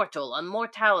an immortal on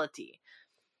mortality.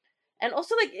 And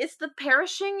also like, is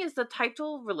the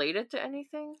title related to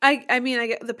anything? I mean, I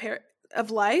get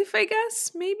of life, I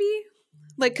guess, maybe.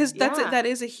 Like, because Yeah. that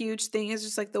is a huge thing, is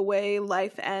just like the way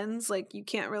life ends, like you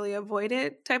can't really avoid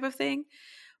it type of thing.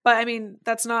 But I mean,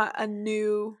 that's not a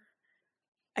new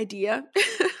idea.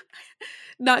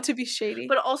 Not to be shady.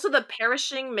 But also the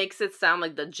perishing makes it sound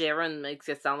like the Jaren makes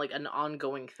it sound like an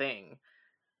ongoing thing.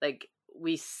 Like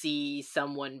we see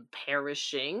someone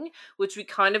perishing, which we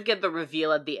kind of get the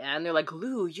reveal at the end. They're like,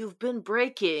 Lou, you've been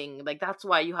breaking. Like that's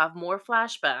why you have more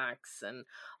flashbacks and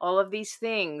all of these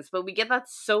things. But we get that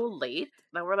so late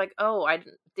that we're like, oh, I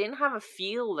didn't have a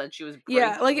feel that she was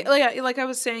Yeah, breaking. like I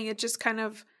was saying, it just kind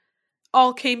of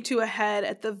all came to a head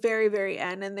at the very, very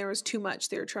end, and there was too much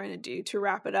they were trying to do to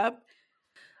wrap it up.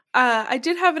 I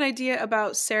did have an idea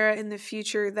about Sarah in the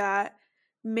future, that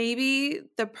maybe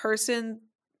the person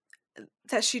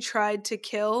that she tried to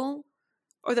kill,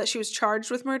 or that she was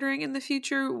charged with murdering in the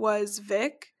future, was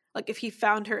Vic. Like if he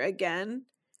found her again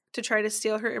to try to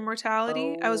steal her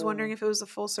immortality. I was wondering Oh, if it was a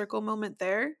full circle moment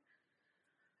there.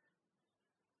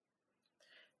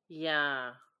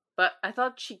 yeah. But I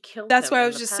thought she killed That's him why I in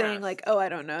was the just saying, past. like, oh, I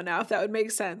don't know now if that would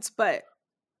make sense. But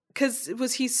because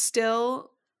was he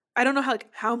still, I don't know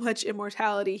how much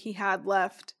immortality he had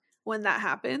left when that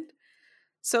happened.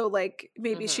 So like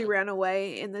maybe she Hmm. ran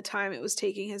away in the time it was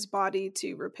taking his body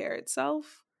to repair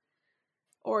itself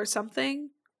or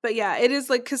something. But yeah, it is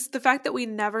like, because the fact that we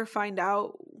never find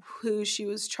out who she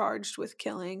was charged with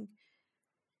killing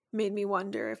made me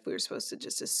wonder if we were supposed to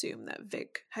just assume that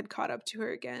Vic had caught up to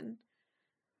her again.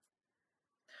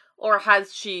 Or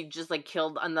has she just like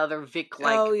killed another Vic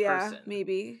Oh like yeah, person?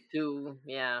 maybe. Who,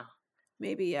 yeah.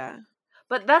 Maybe, yeah.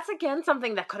 But that's again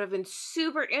something that could have been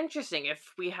super interesting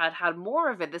if we had had more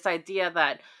of it. This idea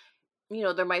that,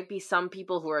 there might be some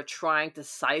people who are trying to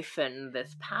siphon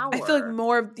this I feel like power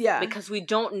more, yeah. because we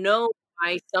don't know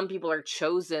why some people are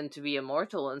chosen to be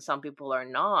immortal and some people are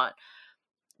not.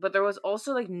 But there was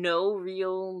also like no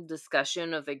real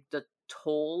discussion of like the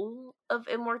toll of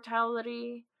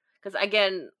immortality. Because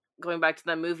again, going back to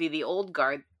the movie The Old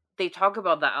Guard, they talk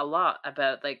about that a lot,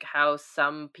 about like how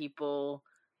some people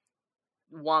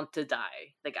want to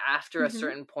die, like after a Hmm.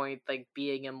 certain point, like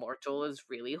being immortal is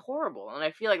really horrible. And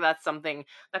I feel like that's something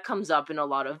that comes up in a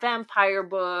lot of vampire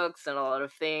books and a lot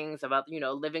of things about,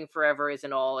 living forever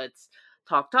isn't all it's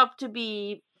talked up to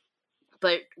be.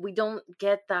 But we don't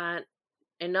get that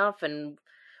enough, and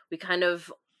we kind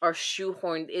of are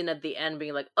shoehorned in at the end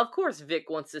being like, of course Vic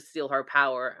wants to steal her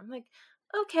power. I'm like,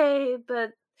 okay,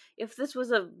 but if this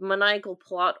was a maniacal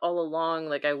plot all along,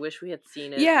 like I wish we had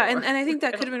seen it Yeah, more. and I think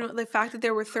I that could don't have know. been the fact that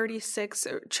there were 36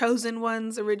 chosen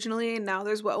ones originally, and now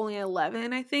there's only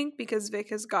 11, I think, because Vic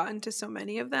has gotten to so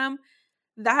many of them.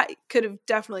 That could have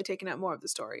definitely taken up more of the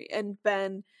story and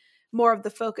been more of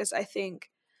the focus, I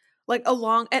think. Like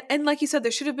along, and like you said,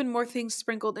 there should have been more things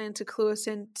sprinkled in to clue us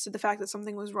into the fact that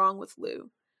something was wrong with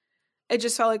Lou. It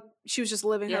just felt like she was just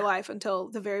living her Yeah. life until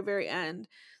the very, very end.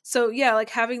 So yeah, like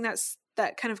having that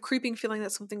kind of creeping feeling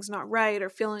that something's not right, or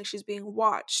feeling like she's being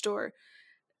watched, or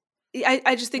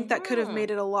I just think that could have Hmm.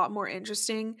 made it a lot more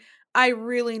interesting. I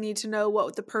really need to know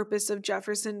what the purpose of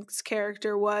Jefferson's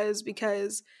character was,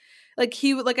 because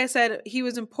like I said, he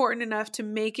was important enough to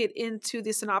make it into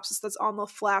the synopsis that's on the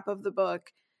flap of the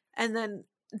book, and then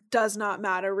does not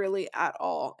matter really at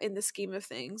all in the scheme of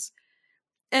things.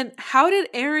 And how did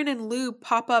Aaron and Lou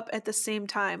pop up at the same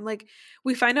time? Like,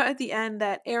 we find out at the end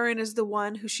that Aaron is the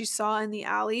one who she saw in the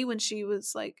alley when she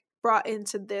was like brought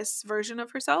into this version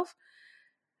of herself.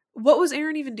 What was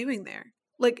Aaron even doing there?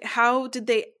 Like, how did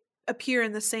they appear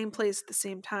in the same place at the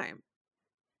same time?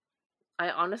 I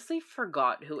honestly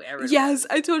forgot who Aaron Yes,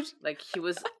 I was. told you. Like he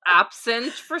was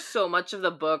absent for so much of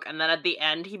the book, and then at the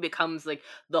end he becomes like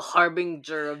the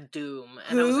harbinger of doom.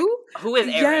 And I was like, Who? "Who is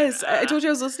Aaron?" Yes, I told you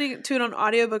I was listening to it on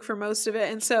audiobook for most of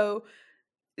it. And so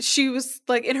she was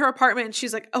like in her apartment and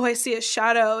she's like, "Oh, I see a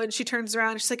shadow." And she turns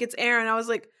around and she's like, "It's Aaron." I was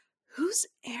like, "Who's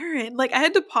Aaron?" Like I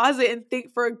had to pause it and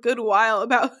think for a good while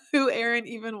about who Aaron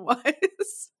even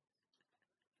was.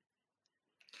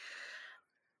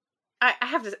 I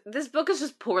have to. This book is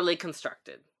just poorly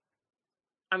constructed.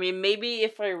 I mean, maybe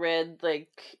if I read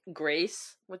like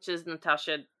Grace, which is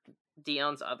Natasha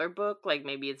Dion's other book, like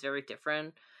maybe it's very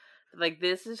different. But like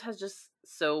has just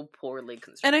so poorly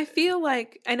And I constructed. feel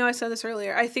like, I know I said this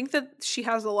earlier, I think that she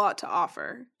has a lot to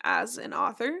offer as an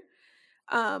author.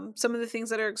 Some of the things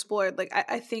that are explored, like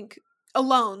I think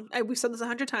alone, we've said this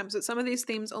 100 times, but some of these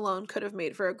themes alone could have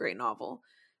made for a great novel.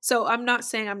 So I'm not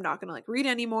saying I'm not going to like read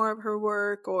any more of her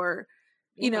work, or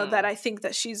that Hmm. I think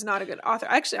that she's not a good author.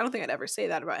 Actually, I don't think I'd ever say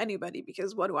that about anybody,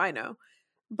 because what do I know?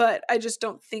 But I just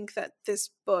don't think that this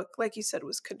book, like you said,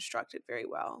 was constructed very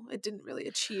well. It didn't really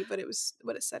achieve what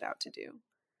it set out to do.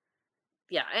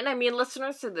 Yeah, and I mean,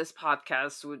 listeners to this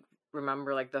podcast would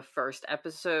remember like the first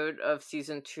episode of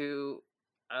season 2.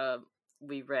 Uh,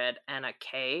 we read Anna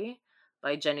Kay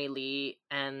by Jenny Lee,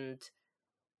 and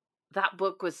that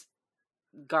book was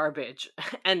garbage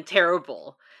and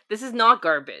terrible. This is not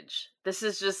garbage. This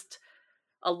is just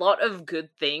a lot of good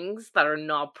things that are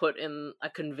not put in a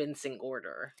convincing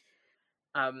order.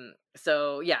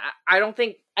 So yeah, I don't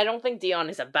think Dion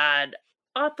is a bad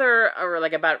author or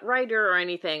like a bad writer or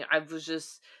anything.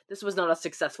 This was not a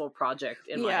successful project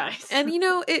in my Yeah. eyes. And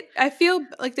I feel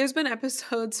like there's been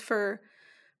episodes for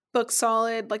Book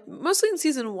Solid, like mostly in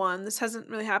season 1. This hasn't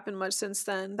really happened much since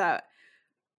then, that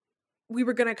we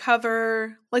were going to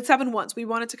cover, like, 7 once. We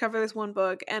wanted to cover this one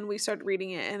book and we started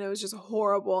reading it and it was just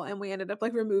horrible, and we ended up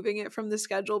like removing it from the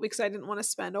schedule because I didn't want to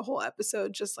spend a whole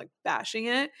episode just like bashing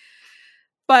it.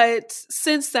 But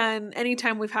since then,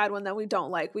 anytime we've had one that we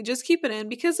don't like, we just keep it in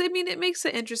because I mean, it makes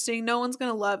it interesting. No one's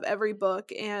going to love every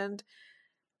book, and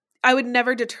I would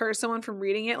never deter someone from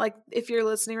reading it. Like, if you're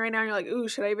listening right now and you're like, ooh,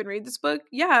 should I even read this book?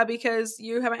 Yeah, because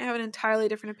you might have an entirely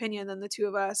different opinion than the two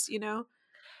of us, you know?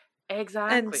 And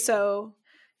Exactly. so,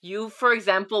 You, for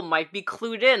example, might be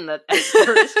clued in that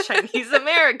Esther is Chinese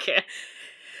American.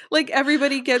 like,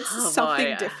 everybody gets Oh something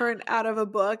boy. different out of a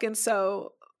book. And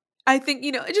so, I think,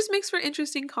 it just makes for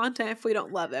interesting content if we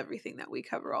don't love everything that we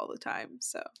cover all the time.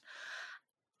 So,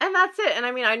 And that's it. And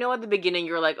I mean, I know at the beginning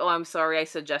you're like, oh, I'm sorry I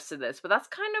suggested this, but that's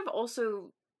kind of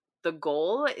also the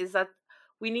goal, is that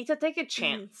we need to take a mhm.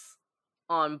 chance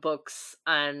on books.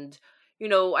 And,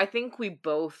 I think we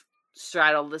both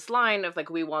straddle this line of like,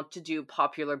 we want to do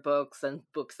popular books and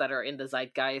books that are in the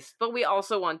zeitgeist, but we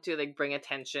also want to like bring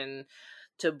attention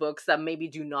to books that maybe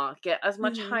do not get as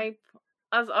much Mhm. hype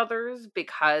as others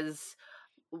because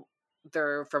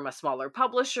they're from a smaller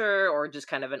publisher or just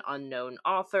kind of an unknown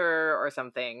author or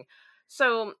something.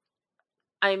 So,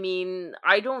 I mean,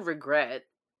 I don't regret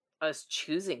us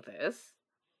choosing this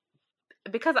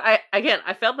because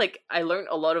I felt like I learned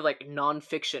a lot of like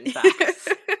nonfiction facts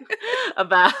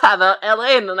about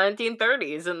LA in the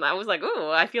 1930s, and I was like,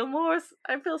 oh, I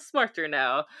feel smarter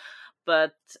now.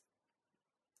 But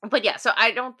yeah, so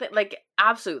I don't think, like,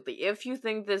 absolutely, if you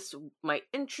think this might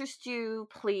interest you,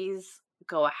 please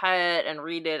go ahead and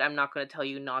read it. I'm not going to tell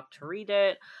you not to read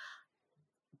it,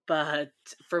 but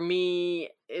for me,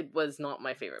 it was not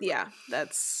my favorite book. Yeah,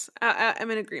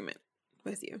 I'm in agreement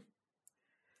with you.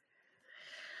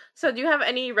 So, do you have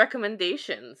any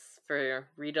recommendations for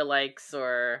read-alikes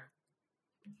or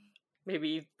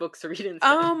maybe books to read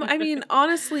instead? I mean,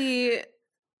 honestly,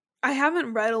 I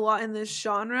haven't read a lot in this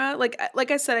genre.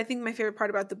 Like I said, I think my favorite part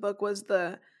about the book was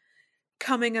the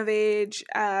coming of age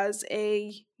as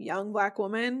a young Black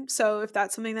woman. So if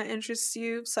that's something that interests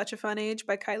you, Such a Fun Age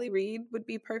by Kylie Reid would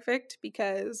be perfect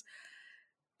because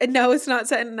no, it's not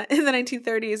set in the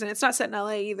 1930s and it's not set in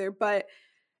LA either, but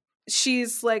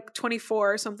she's like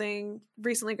 24 or something,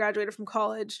 recently graduated from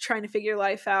college, trying to figure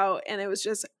life out, and it was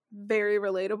just very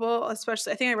relatable.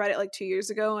 Especially, I think I read it like 2 years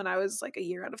ago and I was like a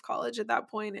year out of college at that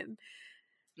point, and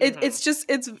Hmm.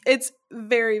 it's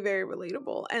very, very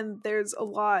relatable, and there's a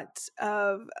lot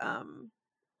of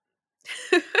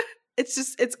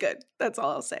it's good. That's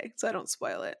all I'll say, so I don't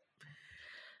spoil it.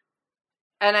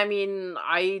 And I mean,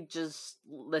 I just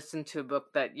listened to a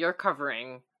book that you're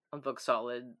covering on Book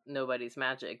Solid, Nobody's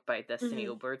Magic by Destiny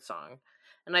Hmm. Birdsong.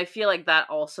 And I feel like that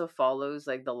also follows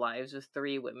like the lives of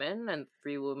 3 women and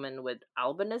 3 women with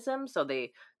albinism. So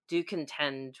they do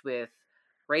contend with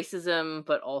racism,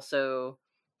 but also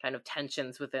kind of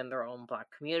tensions within their own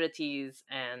Black communities.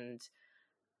 And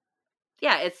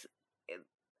yeah, it's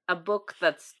a book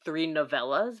that's 3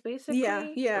 novellas, Yeah,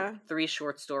 basically, or yeah. 3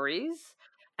 short stories.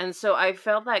 And so I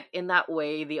felt like in that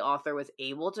way, the author was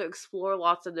able to explore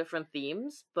lots of different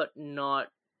themes, but not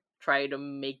try to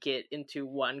make it into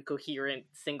one coherent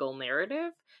single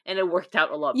narrative. And it worked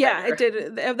out a lot Yeah, it better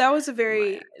did. That was a in my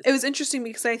very. It eyes. was interesting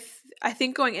because I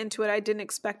think going into it, I didn't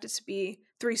expect it to be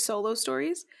 3 solo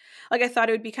stories. Like I thought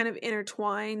it would be kind of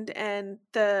intertwined, and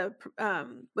it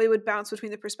would bounce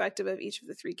between the perspective of each of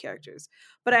the 3 characters.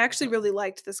 But I actually Mhm. really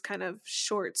liked this kind of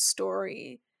short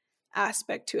story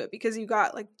aspect to it because you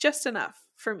got like just enough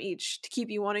from each to keep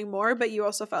you wanting more, but you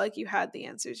also felt like you had the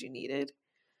answers you needed.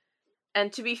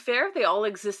 And to be fair, they all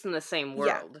exist in the same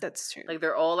Yeah, world. that's true. Like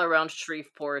they're all around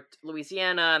Shreveport,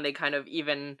 Louisiana, and they kind of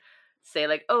even say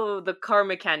like, "Oh, the car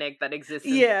mechanic that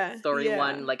exists in Yeah, story yeah.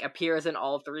 1 like appears in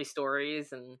all 3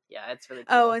 stories," and yeah, it's really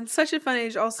Oh, cool. and Such a Fun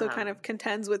Age also kind Um, of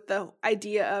contends with the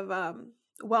idea of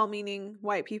well-meaning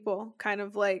white people, kind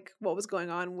of like what was going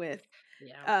on with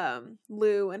yeah.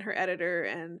 Lou and her editor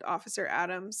and Officer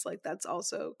Adams. Like that's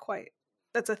also quite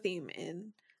that's a theme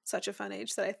in such a fun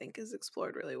age that I think is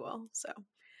explored really well. So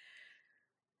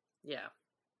Yeah.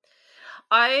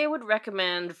 I would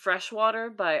recommend Freshwater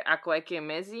by Akwaeke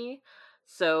Emezi.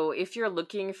 So if you're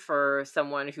looking for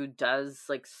someone who does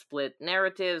like split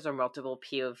narratives or multiple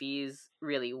POVs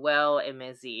really well,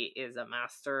 Emezi is a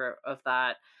master of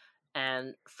that.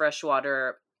 And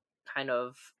Freshwater kind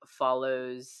of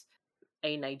follows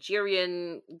a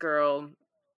Nigerian girl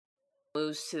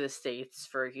moves to the States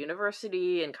for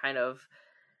university and kind of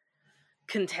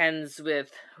contends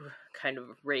with kind of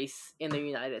race in the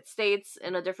United States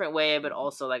in a different way, but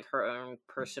also like her own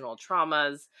personal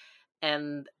traumas.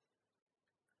 And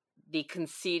the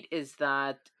conceit is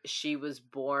that she was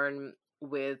born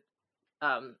with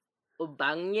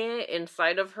Ubanye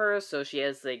inside of her, so she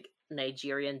has like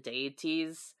Nigerian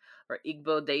deities or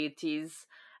Igbo deities.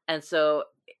 And so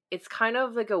it's kind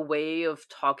of like a way of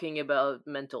talking about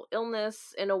mental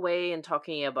illness in a way and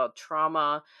talking about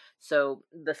trauma. So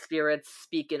the spirits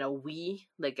speak in a we,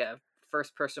 like a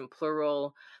first person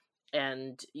plural,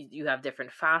 and you have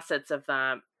different facets of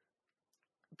that.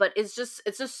 But it's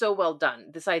just so well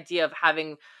done. This idea of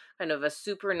having kind of a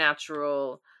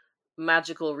supernatural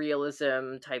magical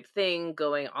realism type thing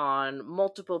going on,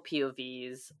 multiple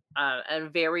POVs,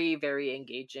 and very, very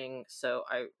engaging. So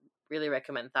I really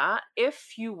recommend that.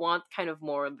 If you want kind of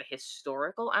more of the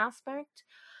historical aspect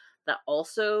that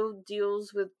also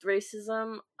deals with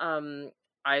racism,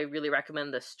 I really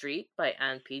recommend The Street by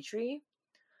Anne Petrie.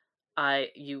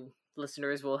 You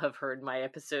listeners will have heard my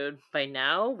episode by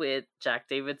now with Jack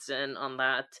Davidson on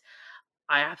that.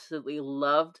 I absolutely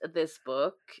loved this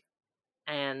book,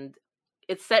 and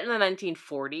it's set in the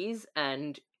 1940s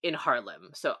and in Harlem.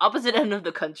 So opposite end of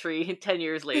the country 10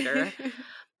 years later.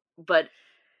 But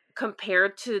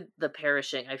compared to The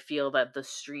Perishing, I feel that The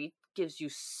Street gives you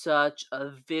such a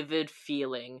vivid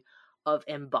feeling of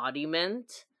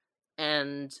embodiment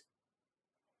and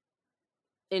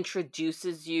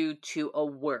introduces you to a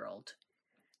world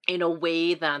in a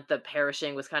way that The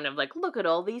Perishing was kind of like, look at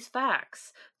all these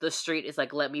facts. The Street is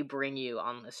like, let me bring you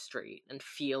on the street and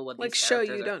feel what like these show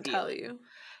characters you, are don't tell feeling. you.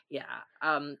 Yeah.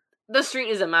 The Street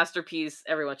is a masterpiece.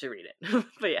 Everyone should read it.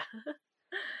 But yeah.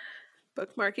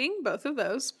 Bookmarking both of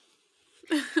those.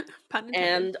 Pun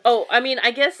intended. And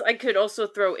I guess I could also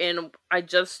throw in, I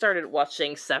just started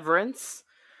watching Severance,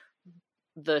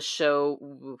 the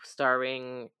show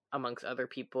starring, amongst other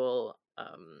people,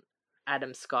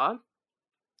 Adam Scott.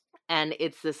 And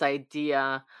it's this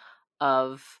idea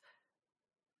of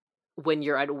when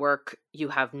you're at work, you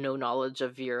have no knowledge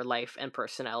of your life and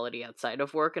personality outside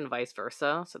of work, and vice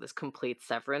versa. So this complete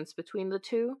severance between the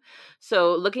two.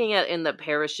 So looking at in The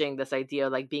Perishing, this idea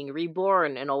of like being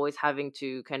reborn and always having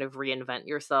to kind of reinvent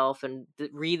yourself and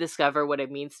rediscover what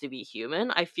it means to be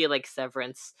human, I feel like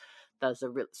Severance does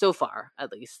so far,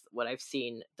 at least what I've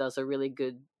seen, does a really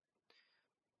good,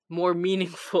 more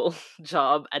meaningful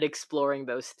job at exploring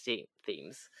those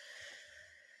themes.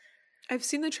 I've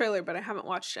seen the trailer, but I haven't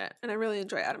watched it, and I really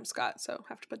enjoy Adam Scott, so I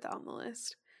have to put that on the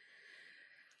list.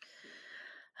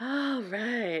 All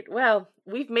right. Well,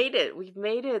 we've made it. We've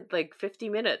made it like 50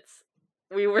 minutes.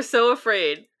 We were so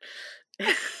afraid.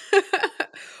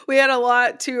 We had a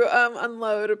lot to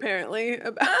unload, apparently,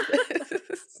 about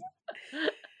this.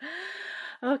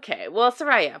 Okay. Well,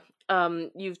 Soraya,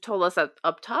 you've told us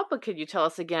up top, but could you tell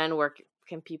us again, where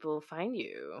can people find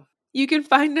you? You can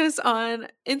find us on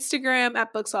Instagram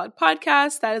at Book Solid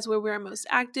Podcast. That is where we're most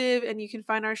active. And you can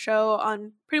find our show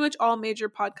on pretty much all major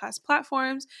podcast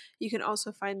platforms. You can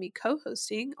also find me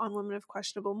co-hosting on Women of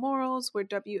Questionable Morals. We're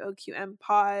WOQM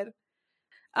Pod.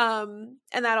 And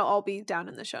that'll all be down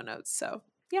in the show notes. So,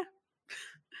 yeah.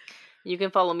 You can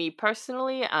follow me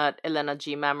personally at Elena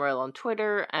G. Mamrel on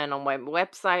Twitter and on my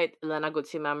website,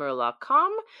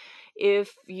 elenagotiemamrel.com.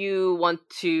 If you want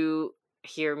to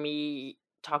hear me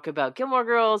talk about Gilmore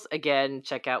Girls, again,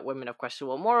 check out Women of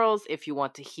Questionable Morals. If you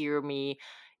want to hear me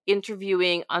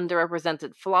interviewing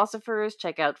underrepresented philosophers,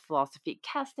 check out Philosophy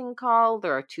Casting Call.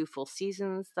 There are 2 full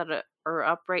seasons that are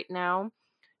up right now.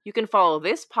 You can follow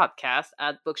this podcast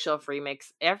at Bookshelf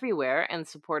Remix everywhere and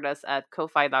support us at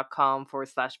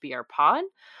ko-fi.com/brpod.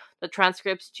 The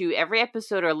transcripts to every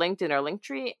episode are linked in our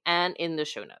Linktree and in the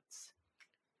show notes.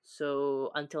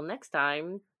 So until next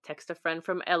time, text a friend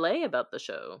from LA about the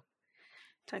show.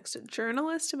 Text a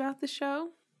journalist about the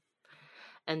show.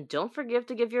 And don't forget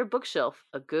to give your bookshelf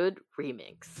a good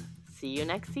remix. See you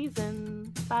next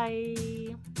season.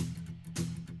 Bye.